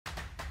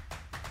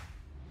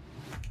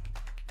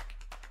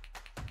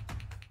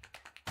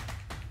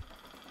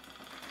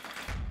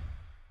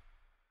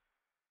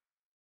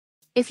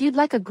If you'd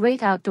like a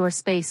great outdoor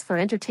space for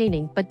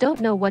entertaining but don't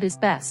know what is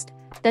best,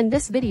 then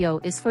this video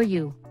is for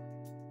you.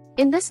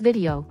 In this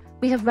video,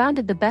 we have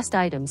rounded the best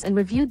items and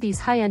reviewed these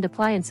high-end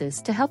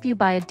appliances to help you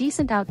buy a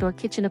decent outdoor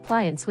kitchen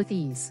appliance with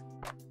ease.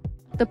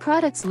 The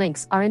products'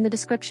 links are in the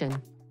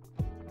description.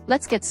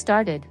 Let's get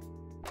started.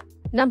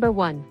 Number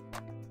 1.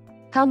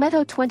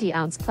 Palmetto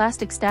 20-ounce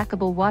plastic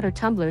stackable water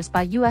tumblers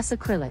by US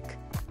Acrylic.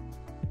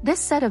 This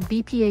set of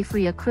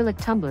BPA-free acrylic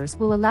tumblers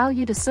will allow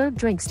you to serve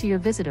drinks to your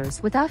visitors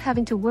without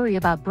having to worry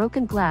about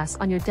broken glass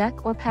on your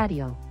deck or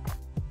patio.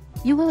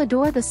 You will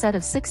adore the set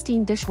of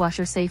 16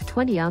 dishwasher-safe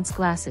 20-ounce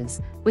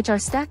glasses, which are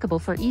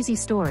stackable for easy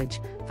storage,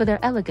 for their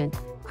elegant,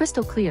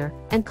 crystal clear,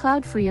 and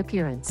cloud-free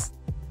appearance.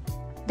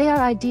 They are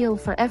ideal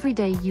for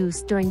everyday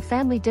use during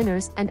family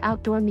dinners and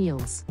outdoor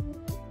meals.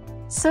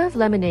 Serve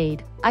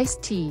lemonade,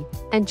 iced tea,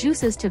 and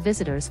juices to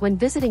visitors when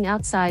visiting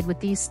outside with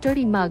these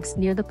sturdy mugs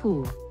near the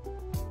pool.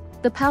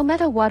 The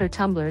Palmetto water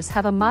tumblers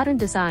have a modern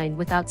design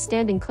with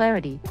outstanding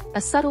clarity,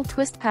 a subtle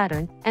twist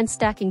pattern, and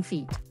stacking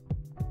feet.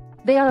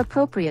 They are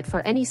appropriate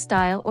for any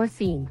style or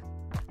theme.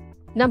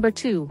 Number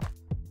 2.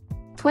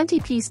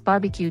 20-piece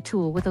barbecue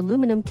tool with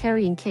aluminum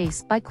carrying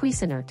case by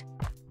Cuisinart.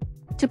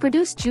 To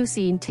produce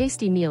juicy and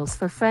tasty meals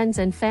for friends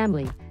and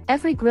family,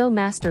 every grill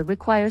master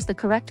requires the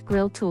correct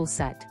grill tool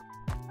set.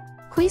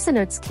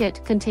 Cuisinart's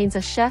kit contains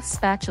a chef's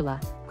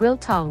spatula, grill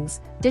tongs,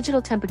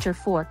 digital temperature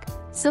fork,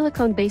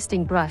 silicone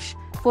basting brush,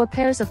 4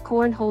 pairs of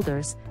corn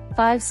holders,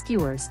 5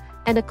 skewers,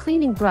 and a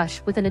cleaning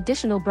brush with an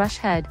additional brush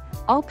head,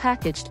 all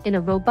packaged in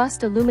a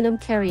robust aluminum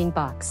carrying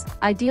box,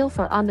 ideal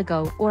for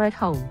on-the-go or at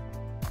home.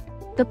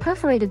 The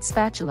perforated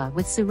spatula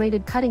with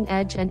serrated cutting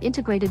edge and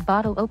integrated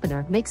bottle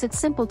opener makes it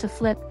simple to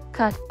flip,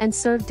 cut, and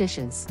serve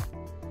dishes.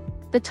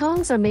 The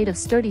tongs are made of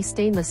sturdy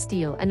stainless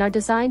steel and are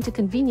designed to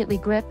conveniently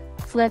grip,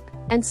 flip,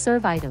 and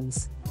serve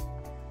items.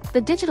 The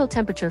digital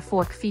temperature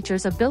fork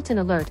features a built-in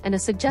alert and a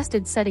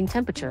suggested setting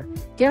temperature,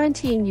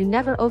 guaranteeing you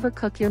never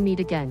overcook your meat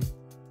again.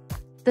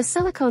 The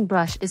silicone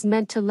brush is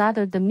meant to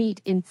lather the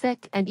meat in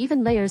thick and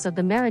even layers of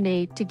the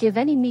marinade to give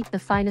any meat the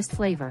finest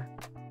flavor.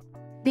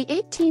 The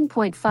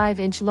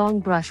 18.5-inch long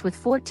brush with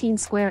 14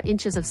 square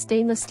inches of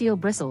stainless steel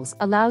bristles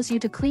allows you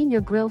to clean your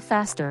grill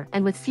faster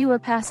and with fewer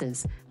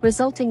passes,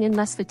 resulting in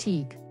less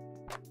fatigue.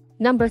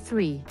 Number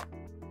 3.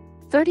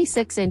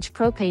 36-inch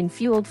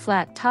propane-fueled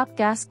flat-top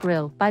gas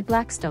grill by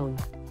Blackstone.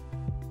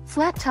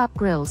 Flat-top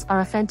grills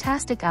are a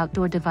fantastic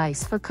outdoor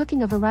device for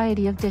cooking a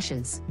variety of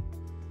dishes.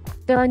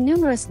 There are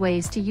numerous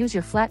ways to use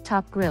your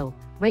flat-top grill,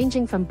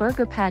 ranging from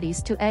burger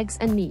patties to eggs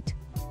and meat.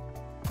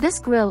 This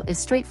grill is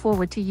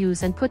straightforward to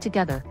use and put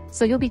together,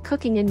 so you'll be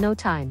cooking in no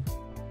time.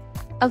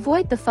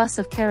 Avoid the fuss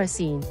of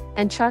kerosene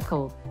and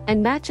charcoal,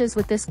 and matches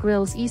with this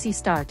grill's easy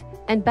start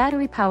and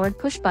battery-powered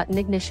push-button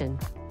ignition.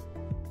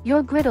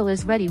 Your griddle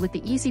is ready with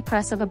the easy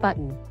press of a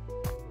button.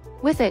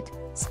 With it,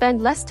 spend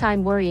less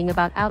time worrying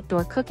about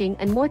outdoor cooking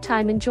and more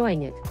time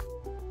enjoying it.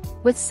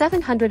 With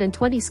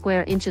 720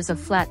 square inches of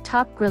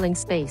flat-top grilling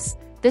space,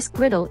 this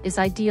griddle is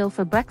ideal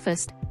for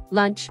breakfast,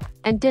 lunch,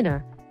 and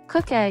dinner.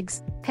 Cook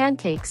eggs,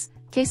 pancakes,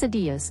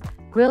 quesadillas,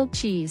 grilled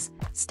cheese,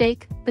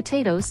 steak,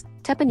 potatoes,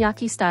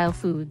 teppanyaki-style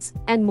foods,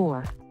 and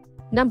more.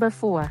 Number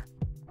 4.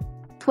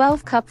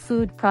 12-cup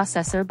food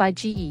processor by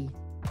GE.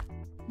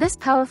 This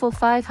powerful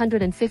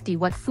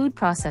 550-watt food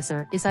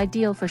processor is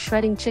ideal for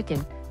shredding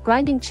chicken,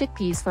 grinding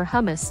chickpeas for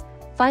hummus,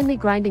 finely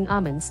grinding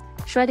almonds,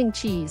 shredding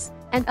cheese,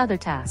 and other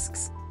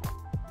tasks.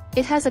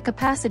 It has a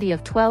capacity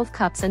of 12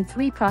 cups and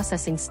 3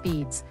 processing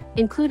speeds,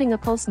 including a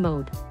pulse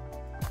mode.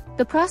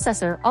 The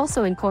processor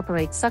also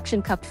incorporates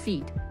suction-cupped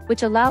feet,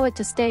 which allow it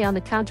to stay on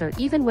the counter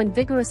even when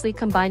vigorously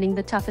combining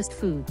the toughest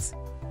foods.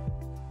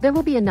 There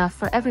will be enough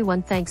for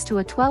everyone thanks to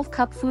a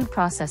 12-cup food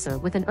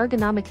processor with an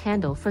ergonomic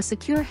handle for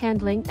secure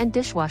handling and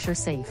dishwasher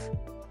safe.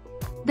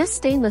 This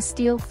stainless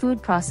steel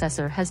food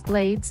processor has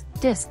blades,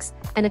 discs,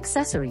 and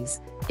accessories,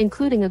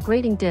 including a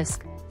grating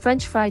disc,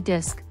 French fry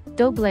disc,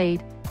 dough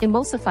blade,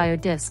 emulsifier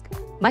disc,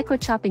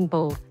 micro-chopping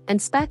bowl, and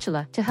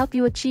spatula to help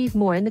you achieve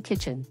more in the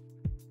kitchen.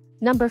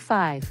 Number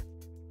 5.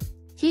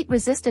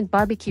 Heat-resistant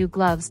barbecue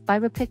gloves by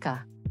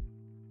Replica.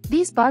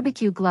 These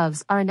barbecue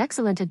gloves are an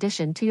excellent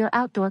addition to your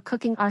outdoor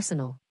cooking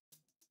arsenal.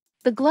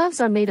 The gloves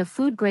are made of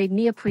food-grade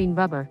neoprene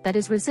rubber that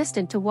is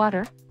resistant to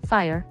water,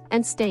 fire,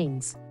 and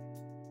stains.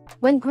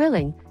 When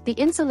grilling, the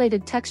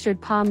insulated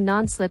textured palm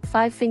non-slip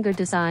 5-finger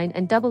design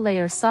and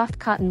double-layer soft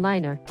cotton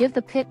liner give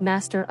the pit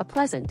master a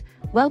pleasant,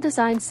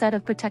 well-designed set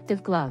of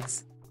protective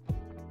gloves.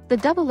 The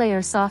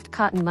double-layer soft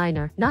cotton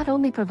liner not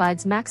only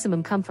provides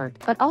maximum comfort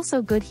but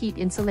also good heat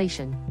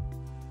insulation.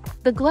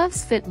 The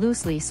gloves fit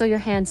loosely so your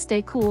hands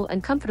stay cool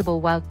and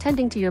comfortable while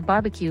tending to your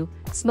barbecue,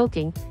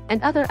 smoking,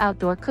 and other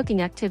outdoor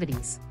cooking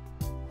activities.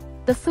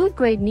 The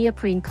food-grade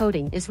neoprene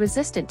coating is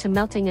resistant to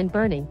melting and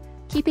burning,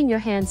 keeping your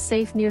hands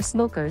safe near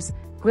smokers,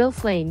 grill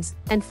flames,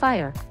 and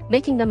fire,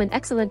 making them an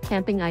excellent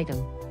camping item.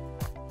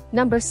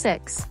 Number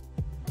 6.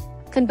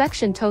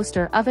 Convection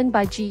Toaster Oven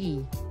by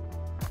GE.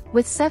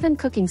 With 7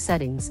 cooking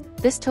settings,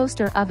 this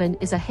toaster oven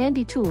is a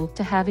handy tool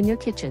to have in your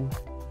kitchen.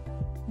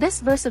 This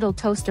versatile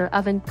toaster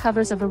oven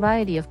covers a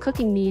variety of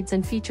cooking needs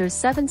and features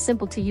 7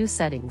 simple-to-use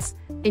settings,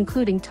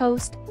 including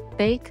toast,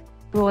 bake,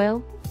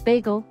 broil,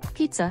 bagel,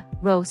 pizza,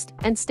 roast,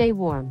 and stay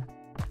warm.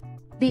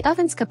 The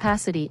oven's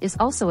capacity is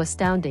also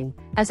astounding,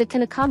 as it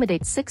can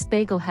accommodate 6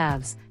 bagel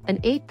halves, an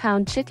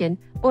 8-pound chicken,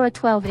 or a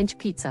 12-inch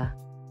pizza.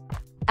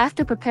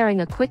 After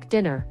preparing a quick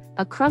dinner,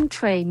 a crumb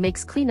tray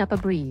makes cleanup a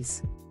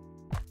breeze.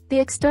 The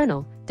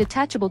external,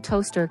 detachable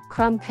toaster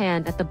crumb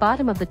pan at the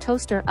bottom of the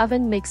toaster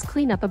oven makes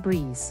cleanup a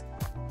breeze.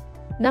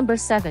 Number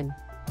 7.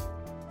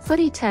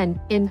 Foodie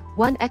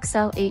 10-in-1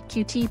 XL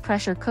 8QT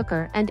Pressure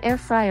Cooker and Air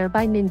Fryer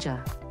by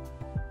Ninja.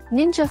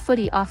 Ninja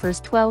Foodie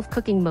offers 12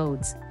 cooking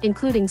modes,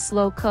 including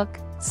slow cook,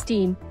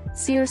 steam,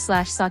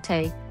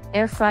 sear/saute,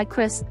 air fry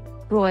crisp,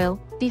 broil,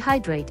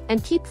 dehydrate,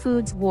 and keep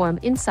foods warm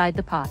inside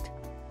the pot.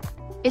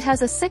 It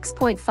has a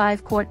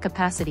 6.5 quart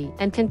capacity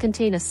and can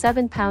contain a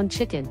 7-pound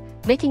chicken,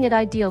 making it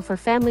ideal for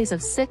families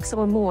of 6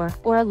 or more,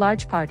 or a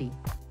large party.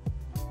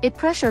 It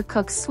pressure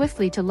cooks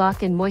swiftly to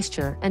lock in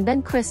moisture and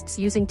then crisps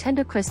using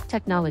Tender Crisp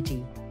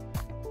technology.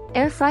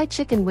 Air fry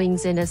chicken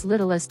wings in as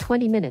little as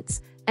 20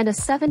 minutes, and a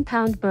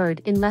 7-pound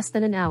bird in less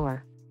than an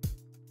hour.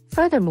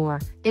 Furthermore,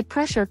 it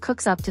pressure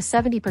cooks up to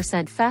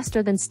 70%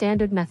 faster than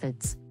standard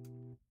methods.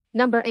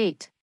 Number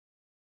 8.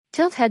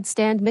 Tilt Head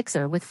Stand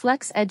Mixer with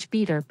Flex Edge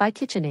Beater by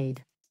KitchenAid.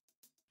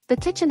 The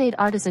KitchenAid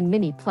Artisan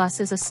Mini Plus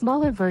is a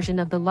smaller version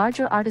of the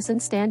larger Artisan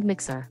Stand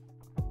Mixer.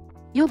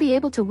 You'll be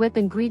able to whip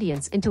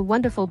ingredients into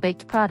wonderful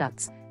baked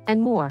products, and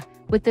more,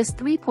 with this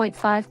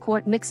 3.5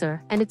 quart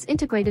mixer and its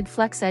integrated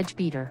Flex Edge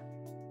Beater.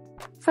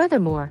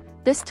 Furthermore,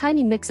 this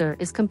tiny mixer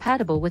is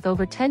compatible with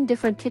over 10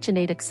 different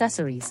KitchenAid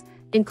accessories,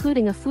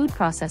 including a food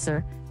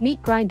processor, meat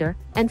grinder,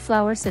 and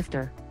flour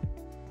sifter.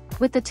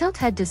 With the tilt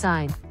head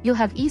design, you'll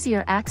have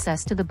easier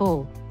access to the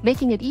bowl,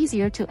 making it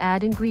easier to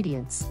add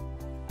ingredients.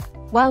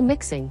 While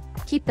mixing,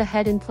 keep the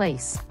head in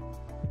place.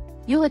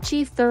 You'll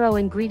achieve thorough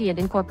ingredient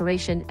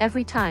incorporation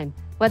every time,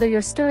 whether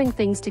you're stirring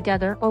things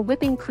together or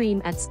whipping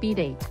cream at speed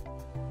 8.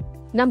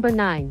 Number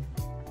 9.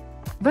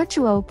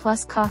 Vertuo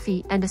Plus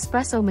Coffee and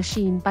Espresso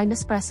Machine by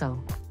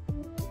Nespresso.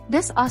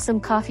 This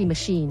awesome coffee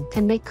machine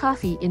can make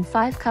coffee in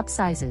 5-cup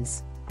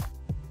sizes.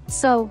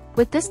 So,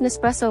 with this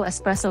Nespresso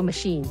espresso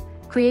machine,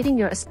 creating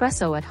your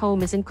espresso at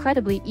home is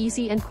incredibly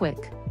easy and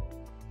quick.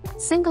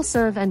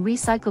 Single-serve and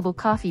recyclable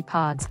coffee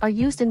pods are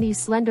used in these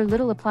slender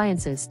little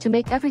appliances to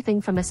make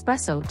everything from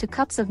espresso to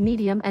cups of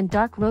medium and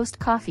dark roast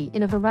coffee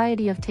in a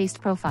variety of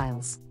taste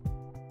profiles.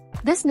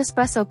 This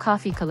Nespresso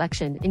coffee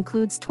collection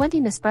includes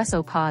 20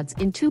 Nespresso pods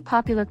in 2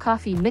 popular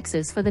coffee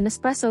mixes for the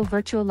Nespresso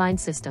Vertuo line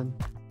system.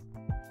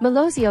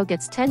 Melozio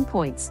gets 10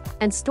 points,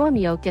 and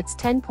Stormio gets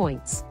 10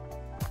 points.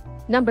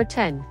 Number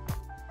 10.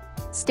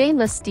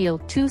 Stainless Steel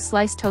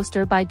 2-Slice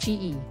Toaster by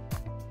GE.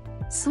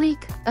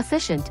 Sleek,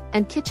 efficient,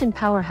 and kitchen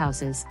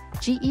powerhouses,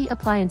 GE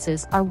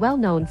appliances are well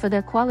known for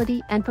their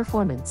quality and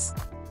performance.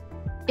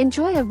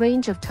 Enjoy a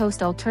range of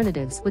toast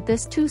alternatives with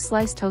this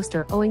 2-slice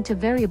toaster owing to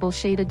variable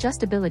shade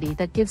adjustability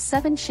that gives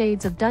 7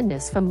 shades of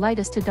doneness from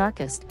lightest to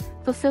darkest,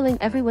 fulfilling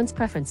everyone's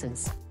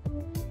preferences.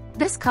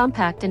 This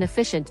compact and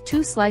efficient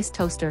 2-slice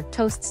toaster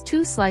toasts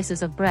 2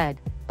 slices of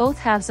bread, both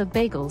halves of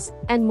bagels,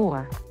 and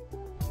more.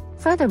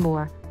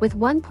 Furthermore, with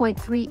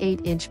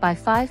 1.38-inch by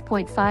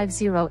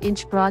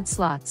 5.50-inch broad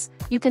slots,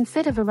 you can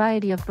fit a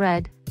variety of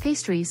bread,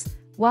 pastries,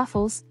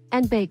 waffles,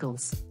 and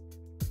bagels.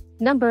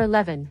 Number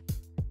 11.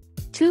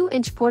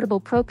 2-inch Portable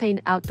Propane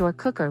Outdoor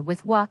Cooker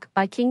with Wok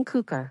by King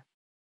Cooker.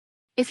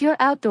 If your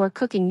outdoor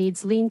cooking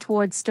needs lean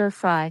towards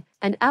stir-fry,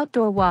 an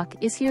outdoor wok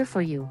is here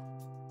for you.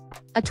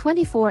 A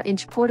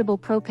 24-inch portable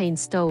propane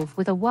stove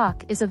with a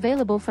wok is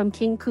available from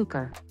King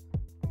Cooker.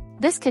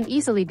 This can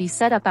easily be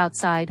set up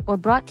outside or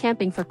brought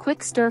camping for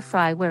quick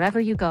stir-fry wherever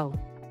you go.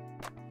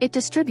 It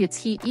distributes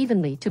heat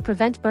evenly to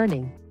prevent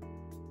burning.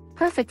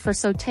 Perfect for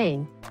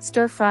sautéing,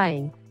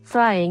 stir-frying,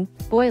 frying,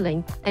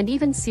 boiling, and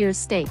even sears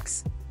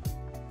steaks.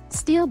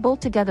 Steel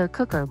bolt-together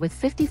cooker with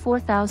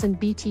 54,000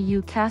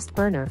 BTU cast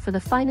burner for the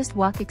finest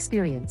wok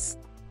experience.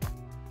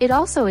 It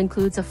also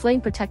includes a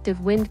flame-protective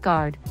wind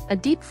guard, a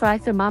deep-fry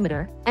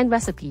thermometer, and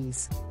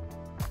recipes.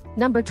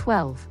 Number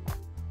 12.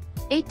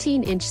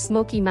 18-inch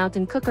Smoky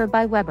Mountain Cooker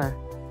by Weber.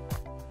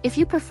 If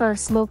you prefer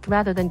smoked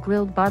rather than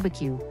grilled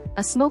barbecue,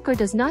 a smoker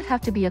does not have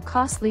to be a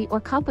costly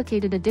or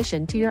complicated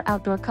addition to your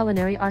outdoor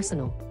culinary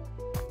arsenal.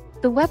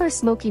 The Weber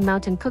Smoky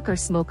Mountain Cooker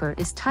smoker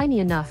is tiny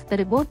enough that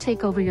it won't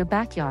take over your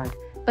backyard,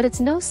 but it's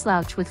no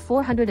slouch with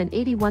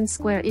 481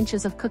 square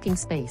inches of cooking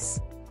space.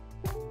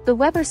 The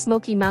Weber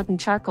Smoky Mountain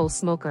Charcoal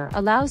Smoker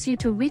allows you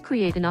to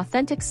recreate an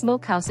authentic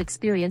smokehouse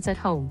experience at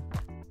home.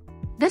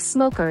 This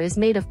smoker is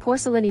made of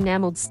porcelain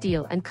enameled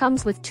steel and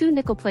comes with 2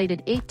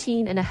 nickel-plated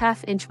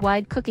 18.5-inch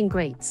wide cooking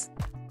grates.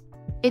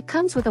 It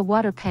comes with a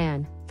water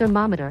pan,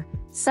 thermometer,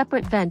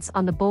 separate vents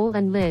on the bowl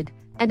and lid,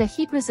 and a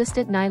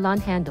heat-resistant nylon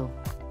handle.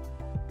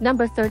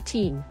 Number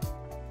 13.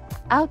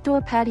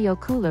 Outdoor Patio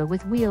Cooler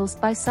with Wheels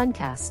by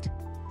Suncast.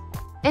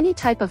 Any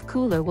type of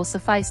cooler will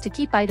suffice to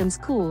keep items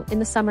cool in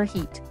the summer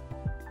heat.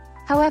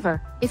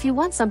 However, if you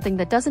want something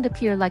that doesn't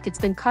appear like it's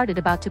been carted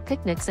about to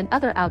picnics and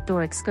other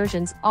outdoor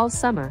excursions all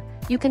summer,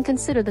 you can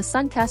consider the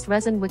Suncast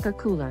Resin Wicker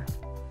Cooler.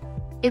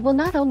 It will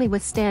not only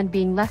withstand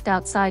being left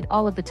outside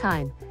all of the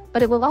time,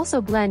 but it will also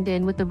blend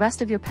in with the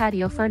rest of your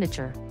patio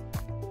furniture.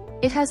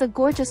 It has a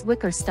gorgeous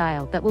wicker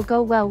style that will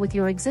go well with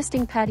your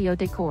existing patio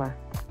decor.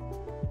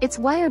 Its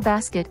wire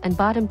basket and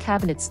bottom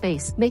cabinet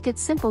space make it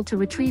simple to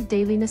retrieve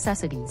daily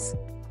necessities.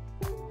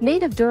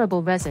 Made of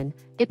durable resin,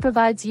 it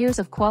provides years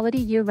of quality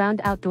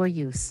year-round outdoor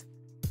use.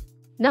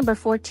 Number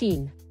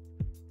 14.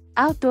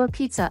 Outdoor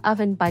Pizza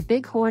Oven by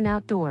Big Horn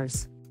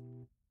Outdoors.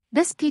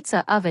 This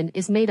pizza oven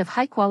is made of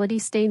high-quality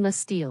stainless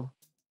steel.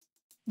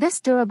 This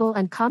durable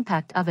and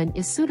compact oven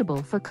is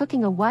suitable for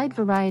cooking a wide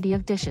variety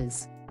of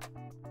dishes.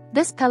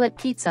 This pellet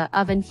pizza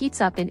oven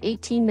heats up in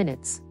 18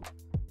 minutes.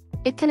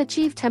 It can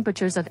achieve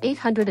temperatures of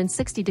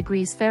 860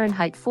 degrees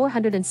Fahrenheit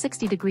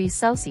 460 degrees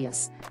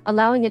Celsius,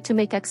 allowing it to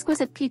make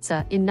exquisite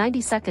pizza in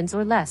 90 seconds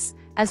or less,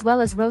 as well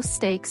as roast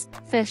steaks,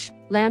 fish,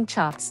 lamb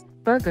chops,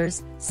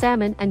 burgers,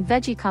 salmon and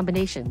veggie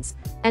combinations,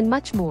 and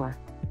much more.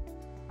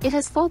 It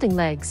has folding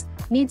legs,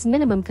 needs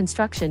minimum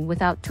construction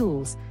without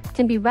tools,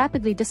 can be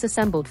rapidly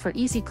disassembled for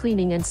easy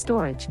cleaning and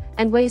storage,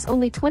 and weighs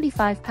only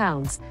 25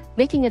 pounds,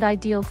 making it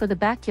ideal for the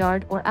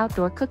backyard or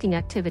outdoor cooking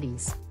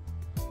activities.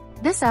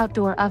 This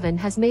outdoor oven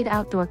has made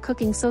outdoor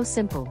cooking so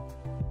simple.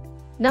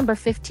 Number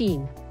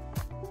 15.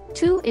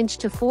 2-inch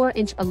to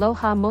 4-inch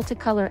Aloha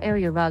Multicolor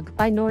Area Rug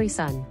by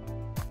Norisun.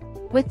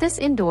 With this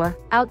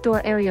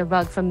indoor-outdoor area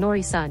rug from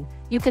Norisun,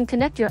 you can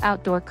connect your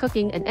outdoor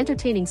cooking and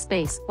entertaining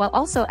space while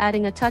also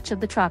adding a touch of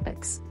the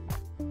tropics.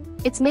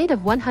 It's made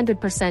of 100%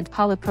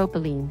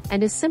 polypropylene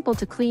and is simple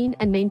to clean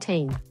and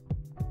maintain.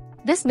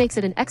 This makes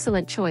it an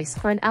excellent choice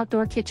for an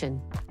outdoor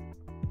kitchen.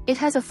 It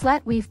has a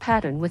flat weave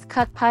pattern with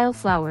cut pile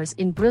flowers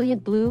in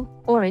brilliant blue,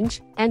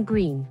 orange, and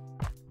green.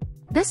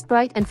 This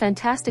bright and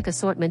fantastic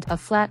assortment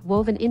of flat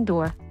woven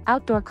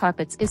indoor-outdoor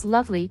carpets is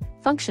lovely,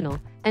 functional,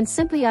 and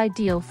simply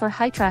ideal for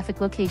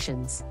high-traffic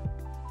locations.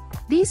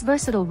 These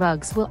versatile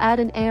rugs will add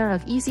an air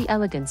of easy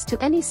elegance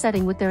to any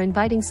setting with their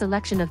inviting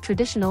selection of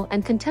traditional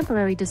and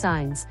contemporary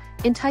designs,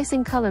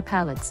 enticing color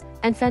palettes,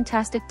 and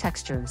fantastic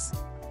textures.